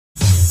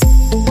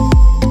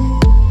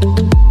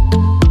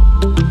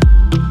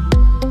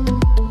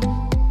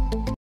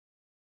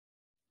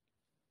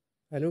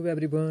Hello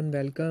everyone,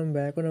 welcome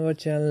back on our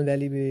channel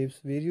Valley Babes,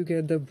 where you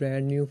get the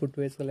brand new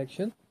footwear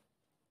collection.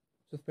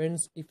 So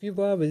friends, if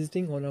you are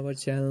visiting on our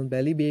channel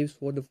Valley Babes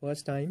for the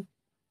first time,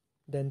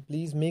 then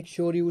please make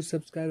sure you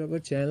subscribe our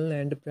channel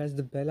and press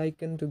the bell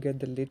icon to get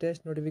the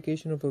latest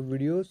notification of our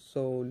videos.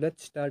 So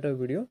let's start our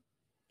video.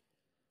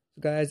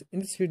 So guys,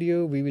 in this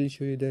video we will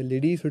show you the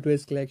ladies footwear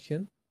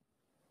collection,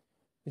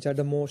 which are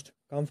the most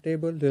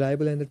comfortable,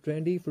 reliable and the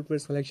trendy footwear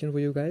collection for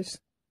you guys.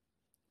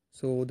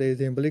 So there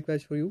is a humble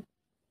request for you.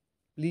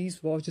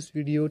 Please watch this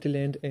video till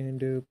end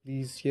and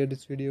please share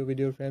this video with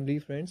your family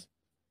friends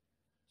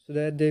so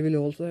that they will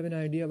also have an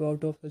idea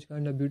about of such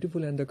kind of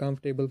beautiful and the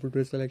comfortable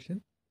footwear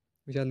selection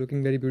which are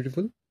looking very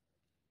beautiful.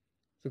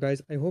 So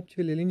guys, I hope you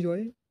will really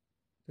enjoy.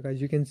 So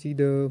guys, you can see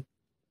the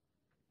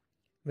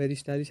very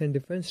stylish and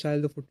different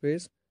style of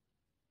footwears.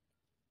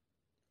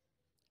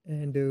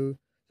 And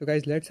so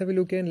guys, let's have a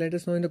look and let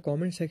us know in the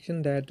comment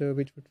section that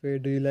which footwear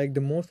do you like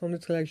the most from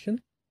this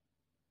collection,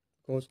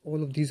 because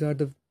all of these are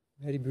the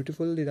very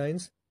beautiful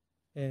designs,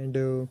 and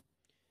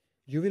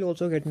you will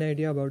also get an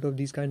idea about of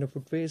these kind of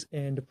footwears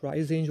and the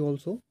price range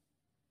also.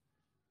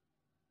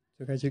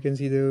 So guys, you can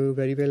see the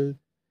very well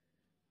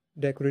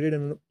decorated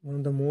and one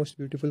of the most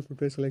beautiful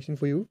footwear selection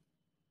for you.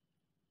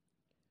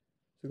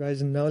 So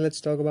guys, now let's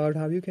talk about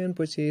how you can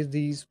purchase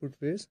these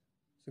footwears.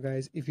 So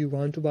guys, if you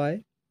want to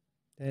buy,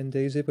 then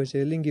there is a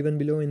purchase link given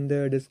below in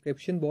the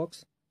description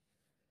box.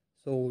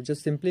 So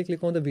just simply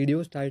click on the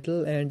video's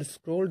title and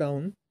scroll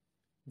down.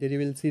 There you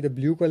will see the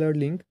blue colored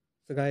link.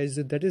 So guys,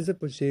 that is the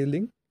purchase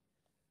link.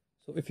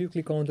 So if you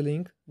click on the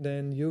link,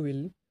 then you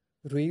will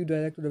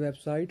redirect to the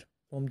website.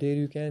 From there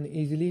you can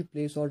easily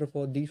place order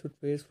for these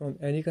footwears from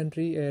any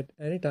country at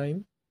any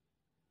time,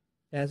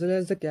 as well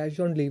as the cash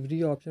on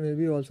delivery option will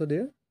be also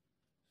there.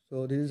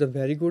 So this is a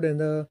very good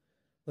and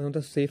one of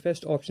the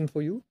safest option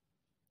for you.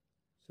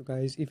 So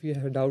guys, if you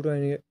have a doubt or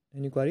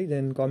any query,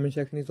 then comment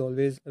section is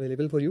always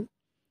available for you.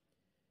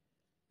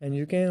 And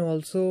you can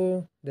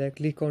also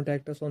directly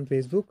contact us on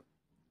Facebook.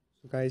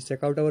 So guys,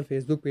 check out our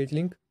Facebook page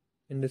link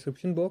in the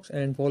description box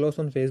and follow us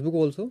on Facebook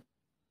also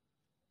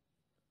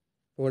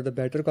for the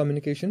better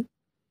communication.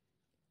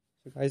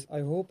 So guys,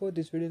 I hope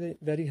this video is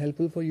very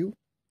helpful for you,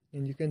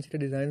 and you can see the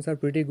designs are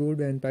pretty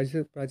good and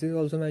prices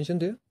also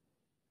mentioned there,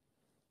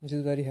 which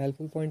is very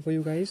helpful point for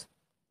you guys.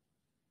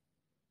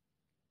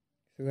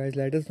 So guys,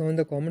 let us know in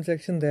the comment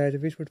section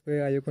that which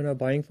footwear are you gonna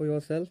buying for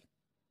yourself.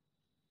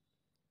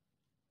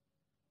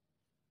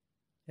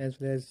 As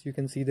well as you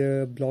can see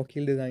the block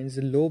heel designs,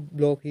 the low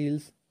block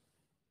heels,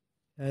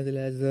 as well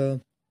as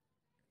the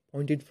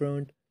pointed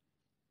front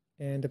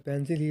and the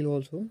pencil heel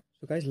also.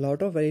 So guys,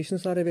 lot of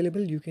variations are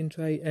available. You can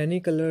try any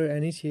color,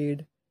 any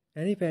shade,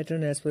 any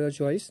pattern as per your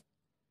choice.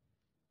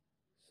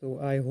 So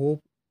I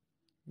hope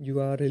you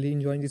are really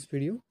enjoying this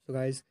video. So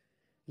guys,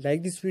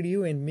 like this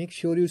video and make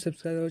sure you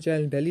subscribe to our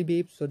channel Belly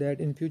Babes, so that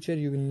in future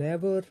you will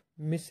never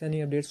miss any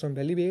updates from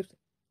Belly Babes.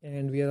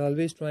 And we are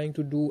always trying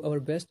to do our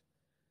best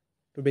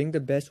to bring the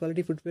best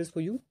quality footwears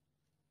for you.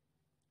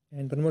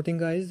 And one more thing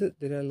guys,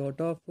 there are a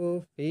lot of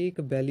fake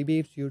Belly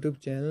Babes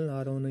YouTube channel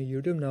are on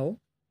YouTube now,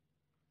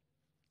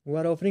 who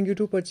are offering you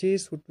to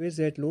purchase footwears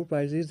at low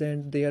prices,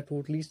 and they are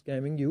totally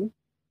scamming you.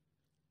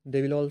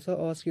 They will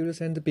also ask you to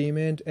send the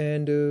payment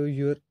and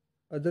your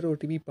other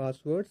OTP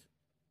passwords.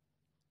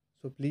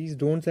 So please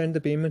don't send the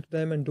payment to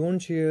them and don't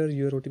share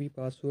your OTP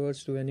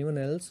passwords to anyone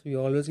else. We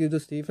always give the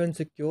safe and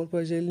secure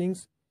purchase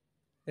links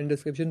in the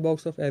description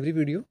box of every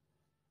video.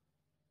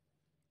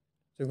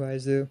 So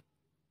guys,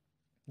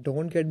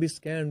 don't get be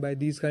scammed by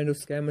these kind of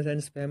scammers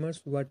and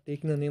spammers who are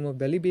taking the name of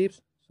Belly Babes.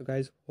 So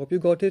guys, hope you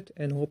got it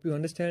and hope you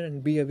understand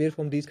and be aware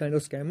from these kind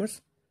of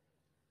scammers.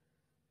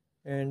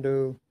 And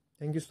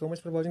thank you so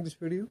much for watching this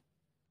video.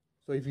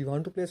 So if you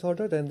want to place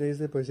order, then there is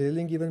a purchase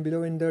link given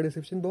below in the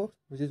description box,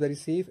 which is very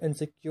safe and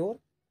secure.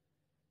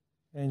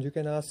 And you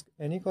can ask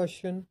any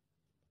question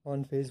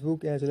on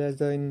Facebook as well as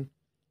in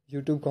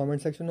YouTube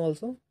comment section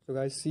also. So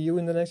guys, see you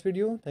in the next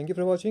video. Thank you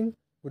for watching.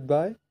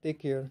 Goodbye. Take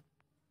care.